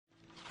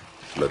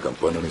La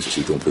campana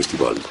necesita un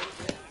festival.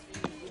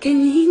 ¡Qué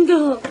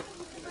lindo!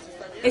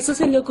 ¿Eso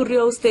se le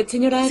ocurrió a usted,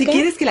 señora Aka? Si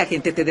quieres que la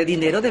gente te dé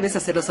dinero, debes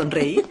hacerlo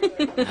sonreír.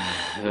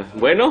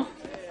 Bueno,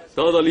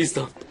 todo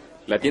listo.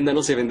 La tienda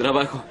no se vendrá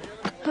abajo.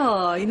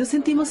 Ay, nos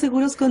sentimos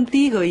seguros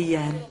contigo,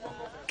 Ian.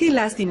 Qué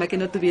lástima que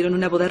no tuvieron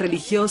una boda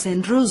religiosa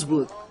en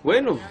Rosewood.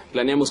 Bueno,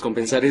 planeamos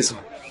compensar eso.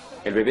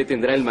 El bebé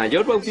tendrá el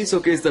mayor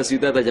bautizo que esta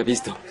ciudad haya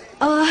visto.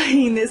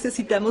 Ay,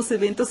 necesitamos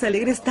eventos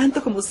alegres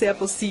tanto como sea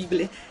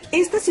posible.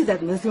 Esta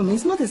ciudad no es lo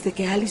mismo desde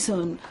que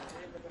Allison...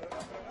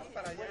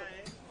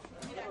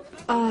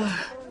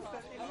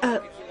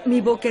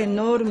 mi boca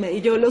enorme,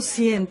 y yo lo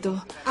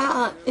siento.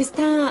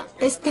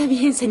 Está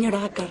bien,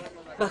 señora Aka.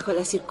 Bajo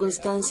las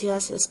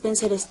circunstancias,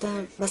 Spencer está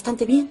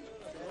bastante bien.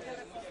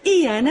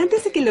 Ian,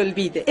 antes de que lo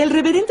olvide, el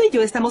reverendo y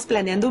yo estamos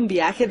planeando un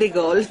viaje de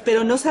golf,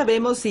 pero no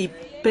sabemos si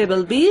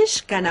Pebble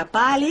Beach,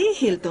 Canapali,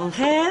 Hilton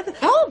Head...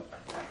 Oh,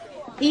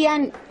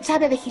 Ian,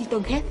 ¿sabe de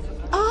Hilton Head?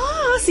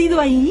 ¿Has ido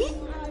ahí?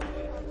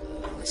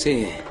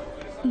 Sí.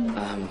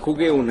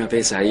 Jugué una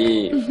vez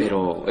ahí,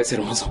 pero es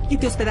hermoso. ¿Y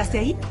te hospedaste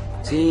ahí?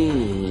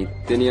 Sí,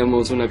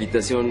 teníamos una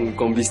habitación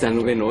con vista al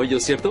 9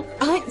 hoyos, ¿cierto?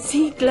 Ay,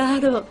 sí,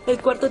 claro. El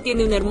cuarto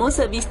tiene una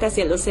hermosa vista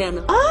hacia el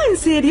océano. ¿En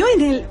serio?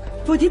 ¿En el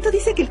folleto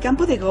dice que el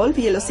campo de golf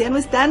y el océano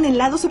están en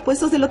lados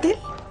opuestos del hotel?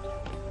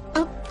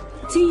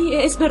 Sí,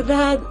 es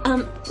verdad.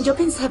 Yo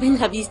pensaba en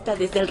la vista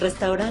desde el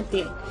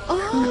restaurante.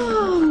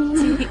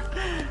 Sí.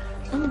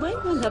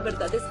 Bueno, la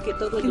verdad es que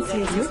todo el lugar...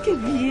 ¿En serio? ¡Qué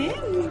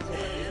bien!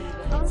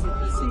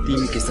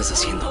 Dime qué estás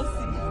haciendo.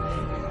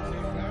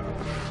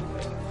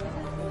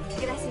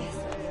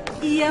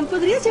 Gracias. Ian,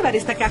 ¿podrías llevar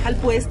esta caja al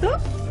puesto?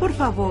 Por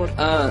favor.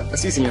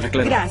 Sí, señora,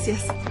 claro.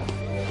 Gracias.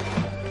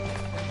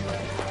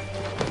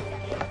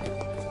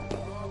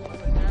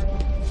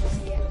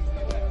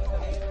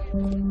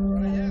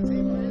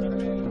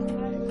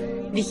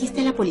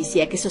 ¿Dijiste a la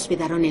policía que se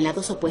hospedaron en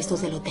lados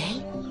opuestos del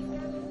hotel?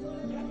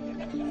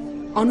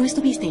 ¿O no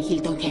estuviste en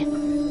Hilton Head?